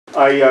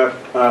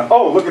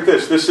oh, look at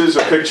this. This is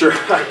a picture.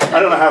 I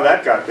don't know how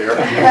that got there.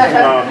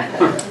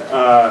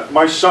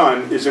 My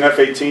son is an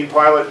F-18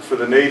 pilot for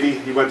the Navy.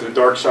 He went to the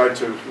dark side,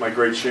 to my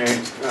great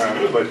shame.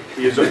 But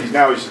he's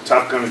a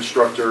Top Gun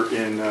instructor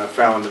in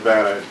Fallon,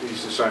 Nevada.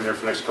 He's assigned there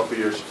for the next couple of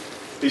years.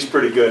 He's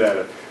pretty good at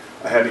it.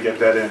 I had to get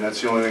that in. That's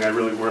the only thing I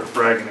really worth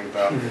bragging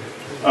about.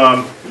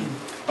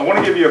 I want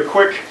to give you a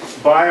quick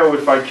bio,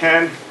 if I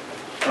can.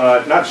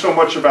 Not so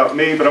much about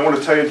me, but I want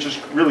to tell you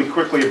just really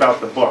quickly about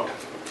the book.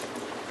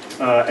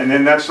 And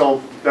then that's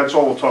all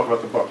we'll talk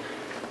about the book.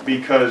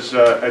 Because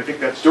I think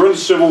that's... During the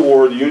Civil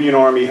War, the Union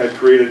Army had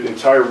created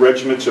entire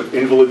regiments of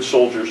invalid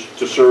soldiers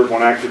to serve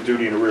on active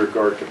duty in a rear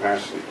guard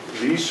capacity.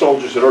 These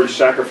soldiers had already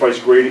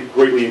sacrificed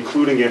greatly,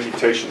 including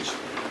amputations.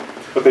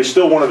 But they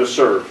still wanted to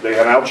serve. They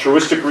had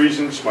altruistic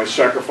reasons. My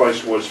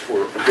sacrifice was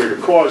for a greater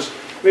cause.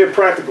 They had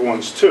practical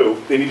ones,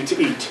 too. They needed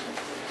to eat.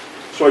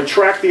 So I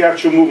tracked the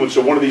actual movements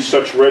of one of these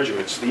such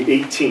regiments, the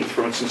 18th,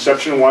 from its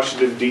inception in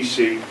Washington,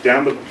 D.C.,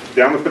 down the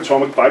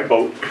Potomac by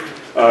boat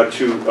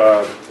to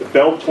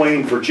Belle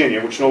Plaine,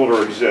 Virginia, which no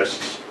longer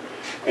exists,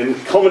 and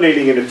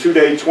culminating in a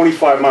 2-day,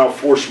 25-mile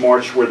forced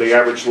march where they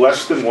averaged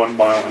less than 1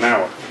 mile an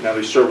hour. Now,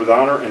 they served with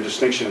honor and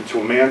distinction, and to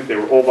a man, they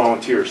were all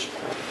volunteers.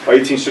 By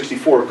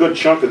 1864, a good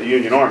chunk of the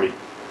Union Army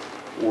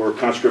were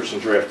conscripts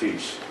and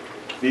draftees.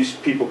 These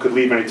people could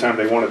leave any time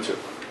they wanted to.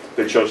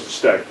 They chose to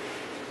stay.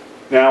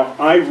 Now,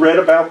 I read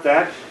about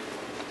that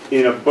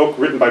in a book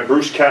written by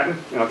Bruce Catton,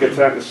 and I'll get to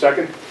that in a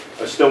second,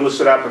 A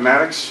Stillness at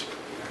Appomattox.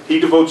 He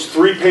devotes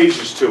 3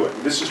 pages to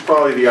it. This is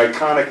probably the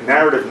iconic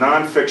narrative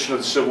nonfiction of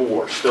the Civil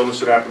War,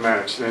 Stillness at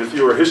Appomattox. And if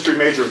you were a history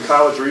major in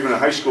college or even in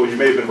high school, you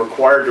may have been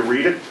required to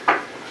read it.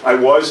 I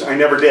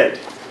never did.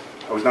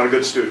 I was not a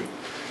good student.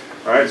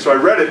 All right, so I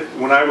read it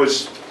when I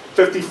was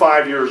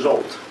 55 years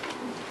old.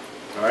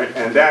 All right,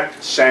 and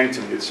that sang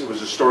to me. It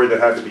was a story that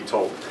had to be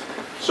told.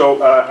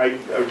 So I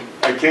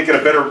can't get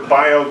a better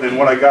bio than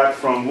what I got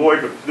from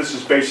Lloyd, but this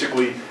is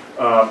basically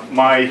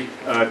my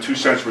 2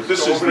 cents worth.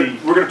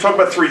 We're going to talk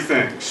about 3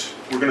 things.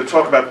 We're going to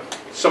talk about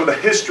some of the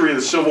history of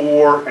the Civil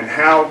War and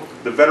how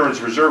the Veterans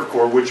Reserve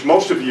Corps, which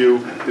most of you,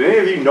 did any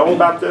of you know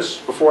about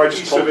this before I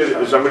just told you?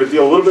 Is I'm going to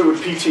deal a little bit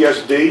with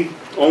PTSD,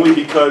 only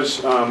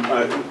because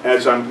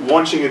as I'm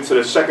launching into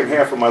the second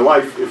half of my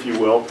life, if you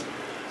will,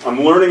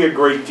 I'm learning a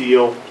great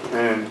deal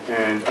and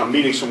I'm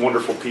meeting some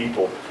wonderful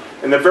people.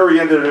 And at the very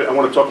end of it, I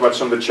want to talk about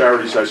some of the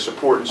charities I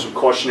support and some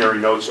cautionary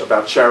notes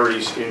about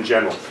charities in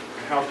general,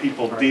 how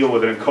people deal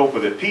with it and cope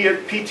with it.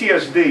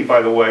 PTSD,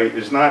 by the way,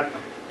 is not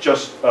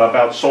just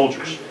about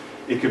soldiers.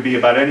 It could be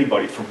about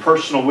anybody, from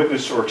personal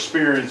witness or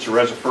experience or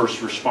as a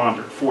first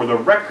responder. For the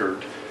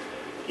record,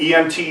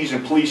 EMTs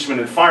and policemen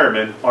and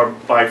firemen are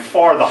by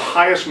far the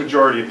highest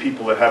majority of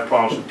people that have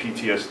problems with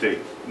PTSD,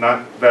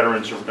 not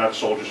veterans or not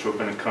soldiers who have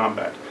been in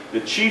combat. The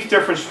chief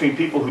difference between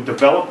people who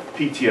develop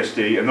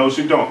PTSD and those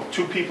who don't,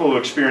 2 people who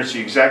experience the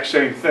exact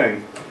same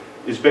thing,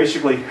 is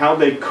basically how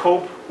they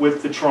cope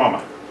with the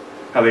trauma,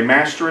 how they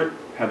master it,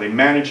 how they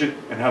manage it,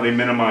 and how they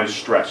minimize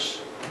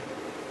stress.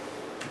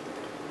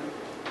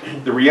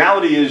 The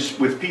reality is,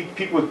 with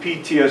people with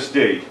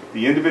PTSD,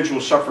 the individual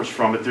suffers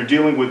from it, they're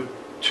dealing with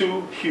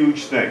 2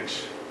 huge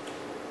things.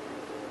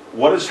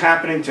 What is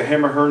happening to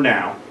him or her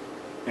now,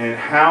 and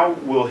how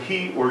will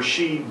he or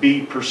she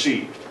be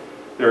perceived?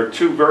 There are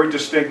 2 very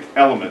distinct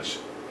elements.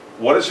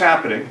 What is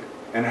happening,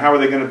 and how are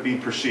they going to be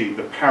perceived?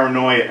 The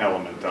paranoia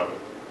element of it.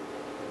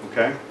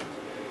 Okay?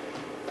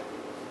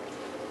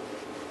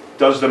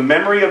 Does the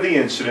memory of the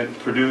incident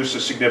produce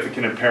a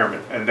significant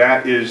impairment? And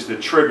that is the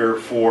trigger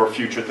for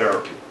future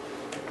therapy.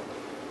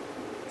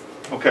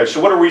 Okay,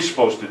 so what are we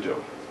supposed to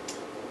do?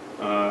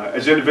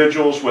 As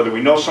individuals, whether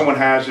we know someone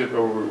has it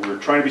or we're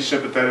trying to be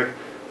sympathetic,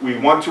 we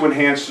want to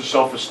enhance the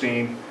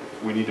self-esteem.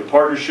 We need a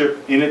partnership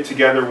in it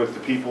together with the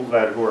people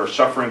who are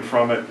suffering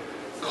from it.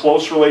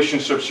 Close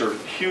relationships are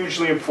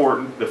hugely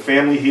important. The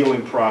family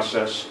healing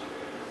process.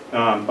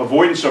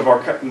 Avoidance of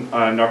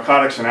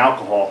narcotics and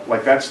alcohol,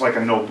 that's like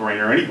a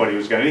no-brainer. Anybody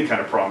who's got any kind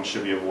of problem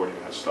should be avoiding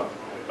that stuff.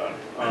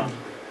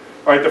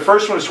 All right, the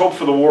first one is Hope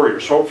for the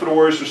Warriors. Hope for the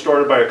Warriors was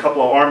started by a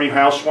couple of Army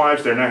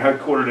housewives. They're now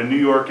headquartered in New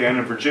York and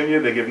in Virginia.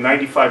 They give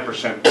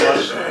 95%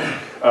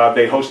 plus.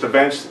 They host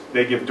events.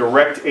 They give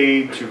direct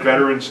aid to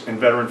veterans and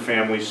veteran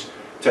families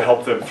to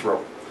help them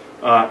through.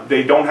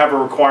 They don't have a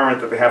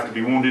requirement that they have to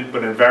be wounded,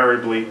 but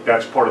invariably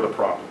that's part of the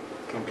problem.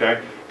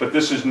 Okay? But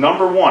this is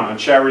 #1 on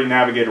Charity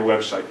Navigator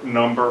website,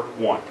 #1.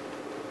 Okay.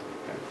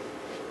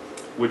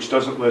 Which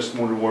doesn't list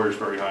Wounded Warriors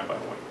very high, by the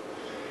way.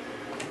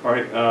 All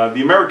right,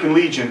 the American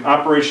Legion,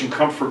 Operation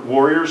Comfort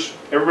Warriors.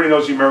 Everybody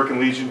knows the American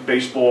Legion,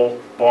 baseball,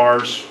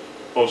 bars,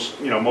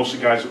 mostly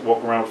guys that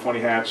walk around with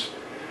funny hats.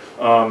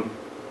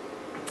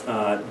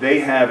 They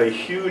have a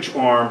huge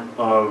arm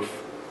of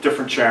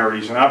different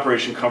charities, and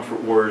Operation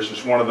Comfort Warriors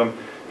is one of them.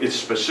 It's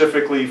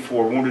specifically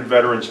for wounded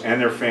veterans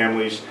and their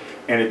families,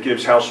 and it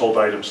gives household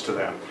items to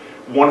them.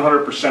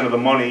 100% of the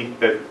money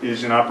that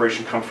is in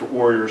Operation Comfort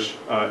Warriors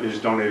is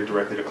donated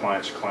directly to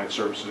client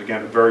services.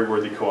 Again, a very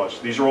worthy cause.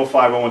 These are all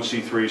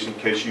 501c3s in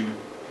case you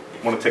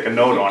want to take a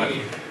note on it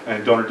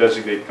and donor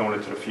designate going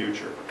into the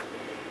future.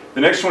 The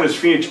next one is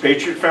Phoenix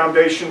Patriot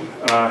Foundation.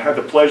 Had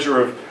the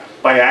pleasure of,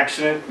 by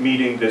accident,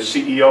 meeting the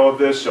CEO of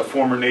this, a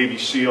former Navy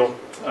SEAL.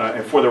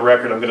 And for the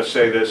record, I'm going to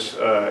say this,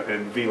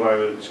 and Vila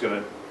is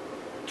going to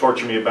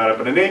torture me about it,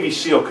 but a Navy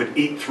SEAL could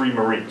eat 3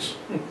 Marines.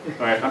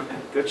 All right?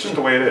 That's just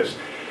the way it is.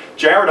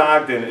 Jared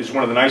Ogden is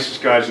one of the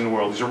nicest guys in the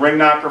world. He's a ring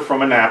knocker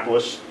from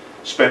Annapolis,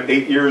 spent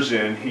 8 years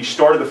in. He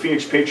started the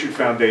Phoenix Patriot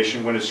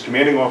Foundation when his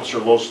commanding officer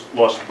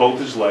lost both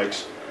his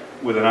legs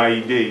with an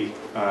IED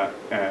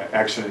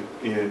accident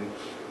in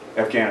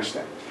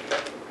Afghanistan.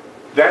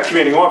 That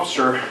commanding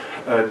officer,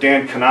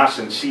 Dan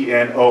Knossen,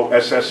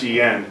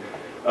 C-N-O-S-S-E-N,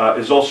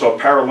 is also a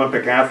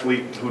Paralympic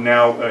athlete who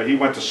now, he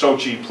went to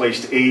Sochi,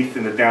 placed 8th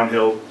in the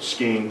downhill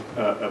skiing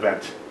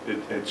event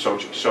at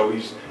Sochi. So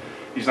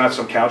he's not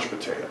some couch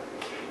potato.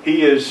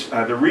 He is,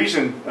 the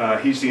reason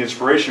he's the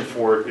inspiration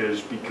for it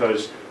is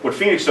because what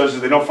Phoenix does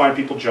is they don't find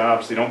people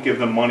jobs, they don't give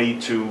them money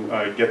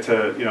to get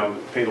to,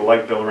 pay the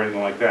light bill or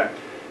anything like that.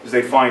 Is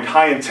they find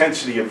high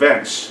intensity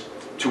events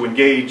to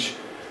engage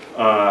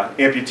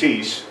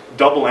amputees,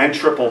 double and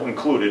triple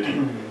included,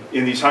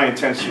 in these high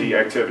intensity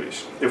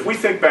activities. If we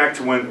think back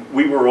to when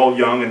we were all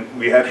young and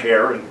we had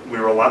hair and we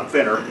were a lot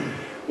thinner,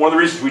 one of the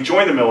reasons we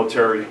joined the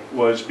military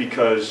was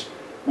because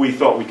we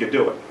thought we could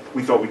do it.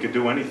 We thought we could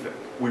do anything.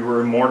 We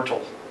were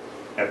immortal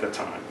at the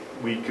time.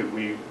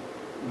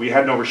 We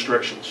had no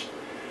restrictions.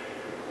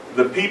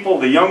 The people,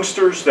 the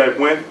youngsters that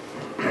went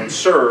and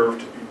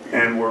served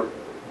and were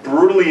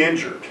brutally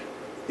injured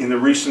in the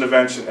recent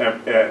events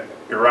at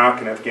Iraq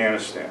and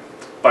Afghanistan,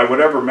 by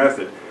whatever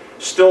method,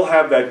 still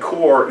have that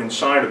core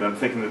inside of them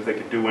thinking that they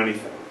could do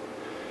anything.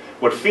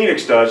 What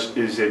Phoenix does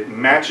is it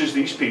matches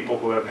these people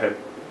who have had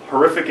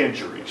horrific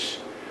injuries,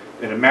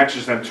 and it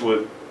matches them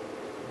to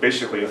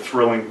basically a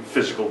thrilling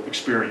physical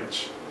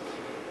experience.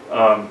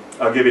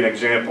 I'll give you an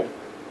example.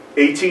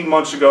 18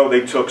 months ago,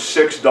 they took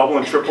 6 double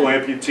and triple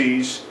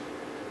amputees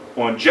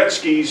on jet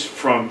skis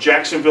from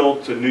Jacksonville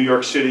to New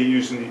York City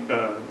using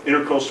the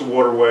Intercoastal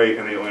Waterway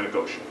and the Atlantic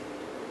Ocean.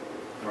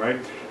 All right?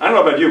 I don't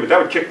know about you, but that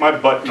would kick my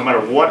butt no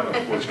matter what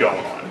was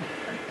going on.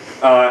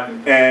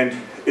 And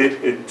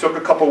it took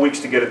a couple weeks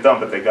to get it done,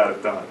 but they got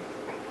it done.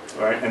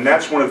 All right? And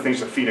that's one of the things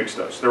that Phoenix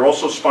does. They're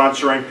also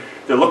sponsoring,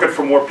 they're looking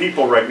for more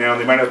people right now,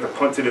 and they might have to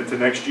punt it into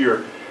next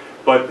year,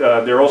 but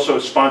they're also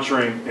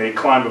sponsoring a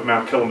climb of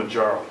Mount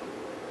Kilimanjaro.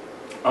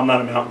 I'm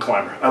not a mountain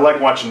climber. I like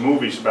watching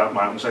movies about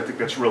mountains. I think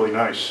that's really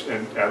nice,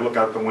 and I look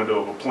out the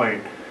window of a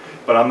plane,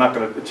 but I'm not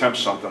going to attempt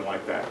something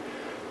like that.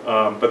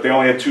 But they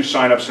only had 2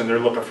 sign-ups, and they're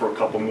looking for a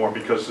couple more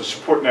because the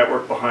support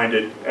network behind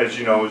it, as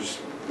you know,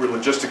 we're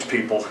logistics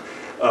people.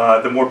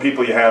 The more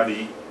people you have,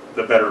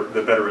 the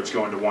better it's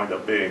going to wind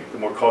up being, the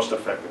more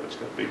cost-effective it's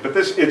going to be. But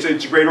it's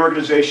a great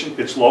organization.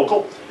 It's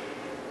local,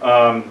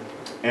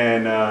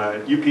 and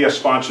UPS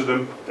sponsored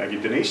them. Thank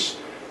you, Denise,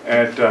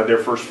 at their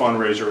first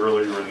fundraiser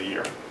earlier in the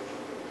year.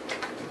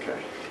 Okay,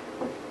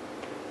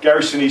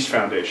 Gary Sinise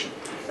Foundation.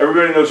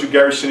 Everybody knows who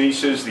Gary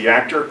Sinise is, the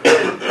actor.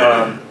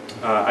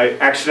 I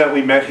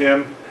accidentally met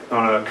him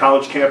on a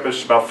college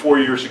campus about 4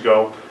 years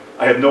ago.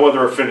 I had no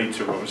other affinity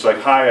to him. It's like,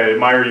 hi, I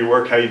admire your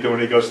work, how you doing?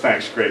 He goes,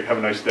 thanks, great, have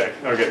a nice day.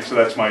 Okay, so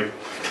that's my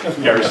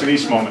Gary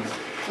Sinise moment.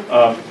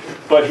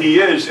 But he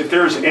is, if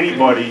there's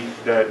anybody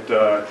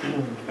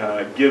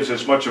that gives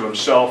as much of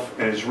himself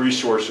and his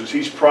resources,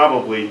 he's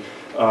probably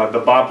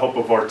the Bob Hope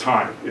of our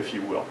time, if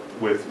you will,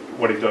 with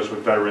what he does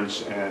with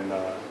veterans and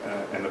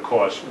the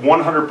cause.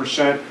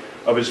 100%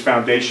 of his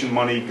foundation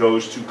money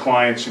goes to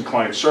clients and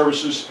client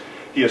services.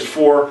 He has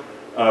 4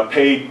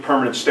 paid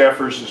permanent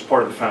staffers as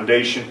part of the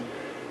foundation,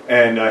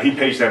 and he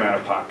pays them out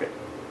of pocket.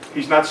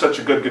 He's not such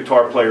a good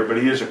guitar player, but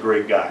he is a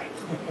great guy.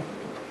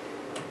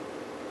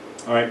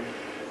 All right.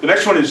 The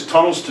next one is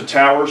Tunnels to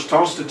Towers.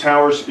 Tunnels to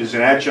Towers is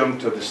an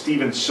adjunct of the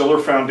Stephen Siller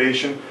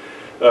Foundation.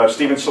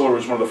 Stephen Siller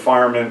was one of the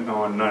firemen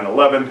on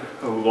 9/11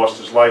 who lost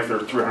his life. There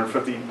were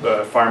 350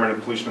 firemen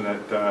and policemen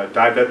that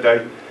died that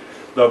day.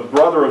 The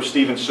brother of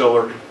Stephen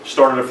Siller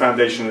started a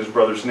foundation in his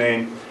brother's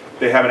name.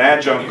 They have an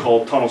adjunct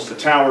called Tunnels to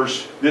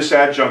Towers. This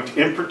adjunct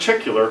in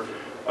particular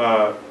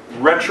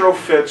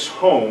retrofits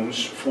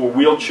homes for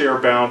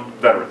wheelchair-bound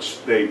veterans.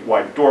 They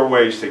widen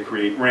doorways, they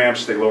create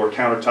ramps, they lower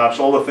countertops,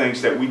 all the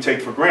things that we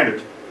take for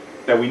granted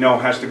that we know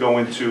has to go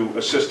into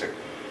assisting.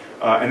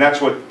 And that's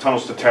what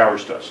Tunnels to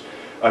Towers does.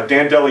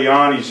 Dan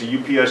DeLeon, he's a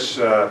UPS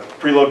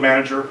preload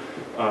manager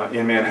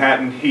in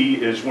Manhattan. He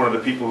is one of the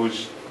people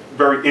who's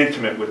very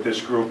intimate with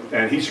this group,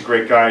 and he's a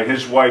great guy.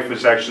 His wife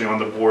is actually on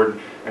the board.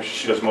 Actually,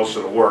 she does most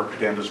of the work.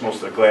 Dan does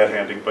most of the glad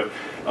handing, but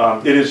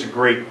it is a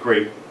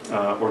great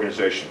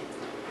organization.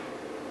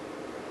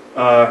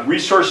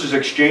 Resources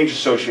Exchange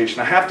Association.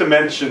 I have to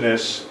mention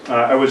this.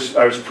 I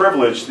was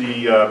privileged.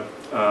 The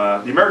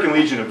American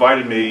Legion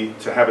invited me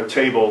to have a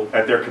table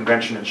at their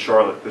convention in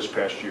Charlotte this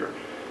past year,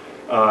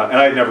 and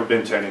I had never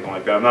been to anything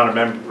like that. I'm not a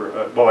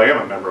member. Well, I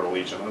am a member of the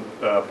Legion,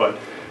 but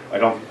I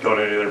don't go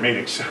to any of their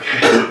meetings.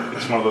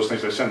 It's one of those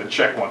things I send a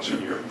check once a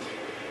year.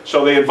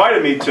 So they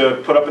invited me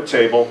to put up a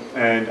table,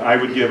 and I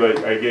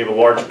gave a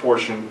large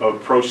portion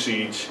of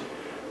proceeds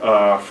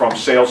from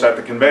sales at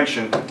the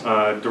convention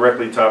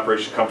directly to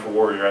Operation Come for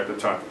Warrior at the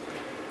time.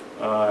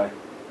 A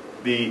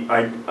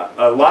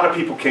lot of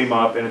people came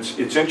up, and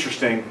it's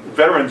interesting.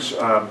 Veterans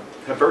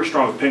have very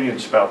strong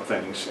opinions about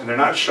things, and they're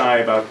not shy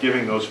about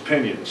giving those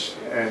opinions.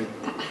 And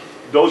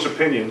those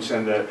opinions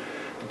and the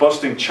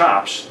busting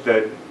chops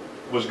that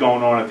was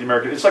going on at the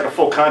American, it's like a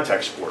full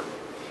contact sport.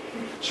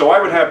 So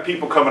I would have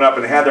people coming up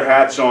and they had their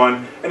hats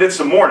on, and it's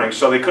the morning,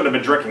 so they couldn't have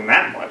been drinking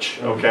that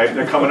much, okay?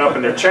 They're coming up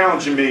and they're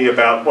challenging me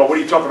about, well, what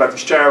are you talking about,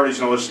 these charities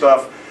and all this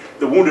stuff?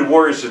 The Wounded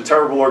Warriors is a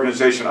terrible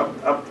organization.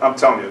 I'm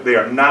telling you, they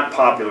are not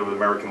popular with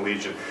American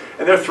Legion.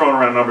 And they're throwing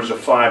around numbers of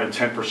 5 and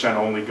 10%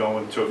 only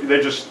going to,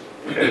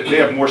 they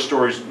have more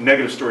stories,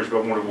 negative stories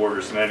about Wounded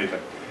Warriors than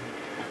anything.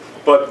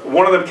 But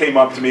one of them came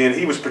up to me, and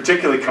he was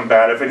particularly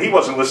combative, and he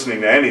wasn't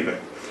listening to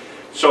anything.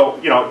 So,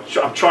 you know,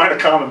 I'm trying to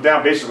calm him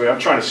down. Basically, I'm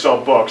trying to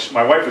sell books.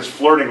 My wife is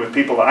flirting with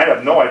people. I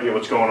have no idea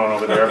what's going on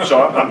over there.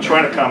 So I'm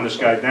trying to calm this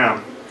guy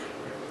down.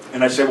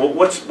 And I say, well,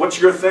 what's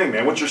your thing,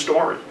 man? What's your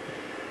story?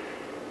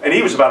 And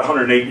he was about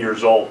 108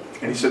 years old.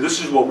 And he said,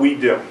 this is what we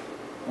do.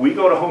 We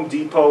go to Home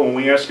Depot and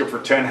we ask them for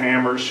 10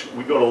 hammers.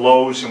 We go to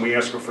Lowe's and we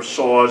ask them for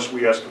saws.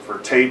 We ask them for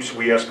tapes.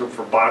 We ask them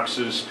for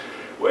boxes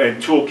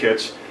and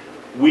toolkits.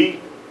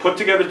 We put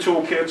together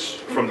toolkits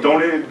from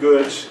donated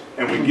goods,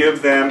 and we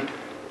give them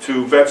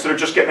to vets that are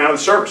just getting out of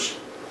the service.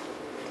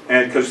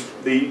 And because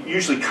they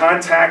usually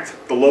contact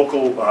the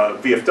local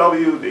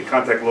VFW, they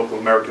contact the local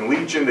American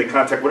Legion, they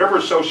contact whatever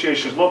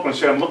association is local and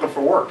say, I'm looking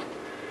for work.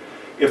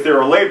 If they're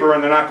a laborer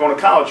and they're not going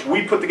to college,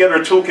 we put together a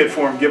toolkit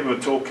for them, give them a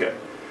toolkit.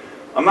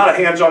 I'm not a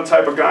hands-on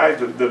type of guy.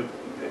 The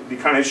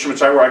kind of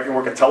instruments I work, I can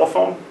work a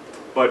telephone,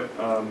 but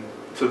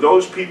to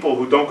those people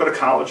who don't go to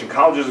college, and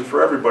college isn't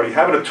for everybody,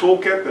 having a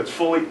toolkit that's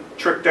fully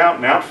tricked out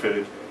and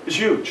outfitted is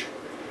huge.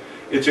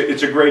 It's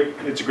a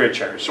great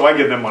charity. So I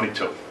give them money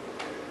too.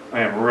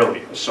 I am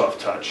really a soft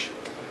touch.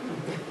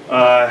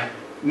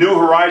 New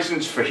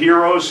Horizons for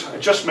Heroes. I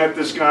just met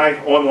this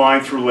guy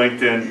online through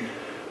LinkedIn.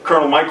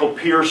 Colonel Michael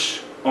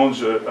Pierce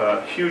owns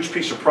a huge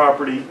piece of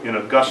property in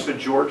Augusta,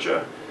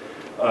 Georgia,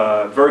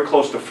 very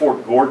close to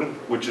Fort Gordon,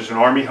 which is an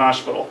Army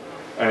hospital,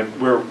 and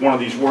where one of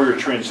these warrior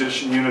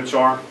transition units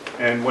are.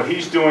 And what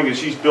he's doing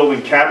is he's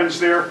building cabins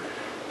there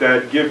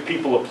that give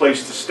people a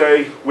place to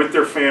stay with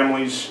their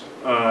families,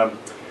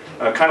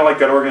 kind of like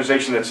that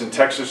organization that's in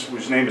Texas,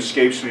 whose name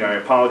escapes me, I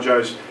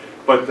apologize,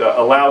 but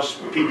allows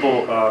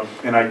people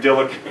an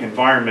idyllic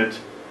environment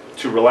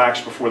to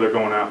relax before they're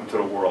going out into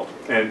the world.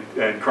 And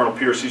Colonel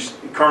Pierce,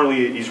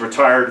 he's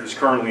retired, he's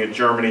currently in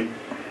Germany,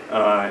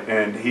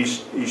 and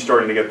he's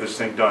starting to get this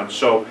thing done.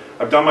 So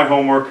I've done my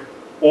homework.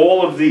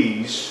 All of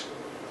these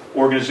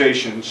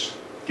organizations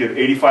give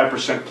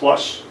 85%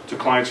 plus to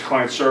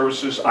client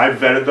services. I've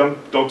vetted them.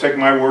 Don't take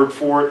my word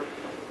for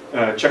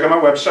it. Check out my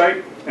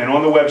website, and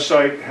on the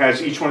website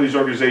has each one of these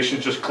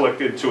organizations. Just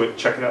click into it,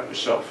 check it out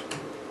yourself.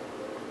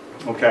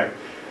 Okay.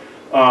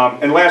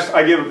 And last,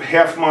 I give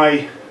half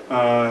my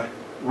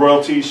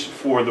royalties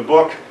for the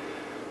book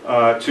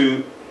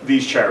to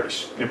these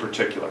charities in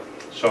particular.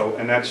 So,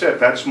 and that's it.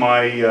 That's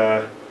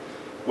my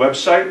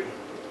website.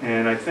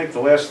 And I think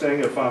the last thing,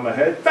 if I'm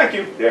ahead, thank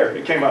you. There,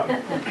 it came up.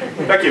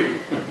 Thank you.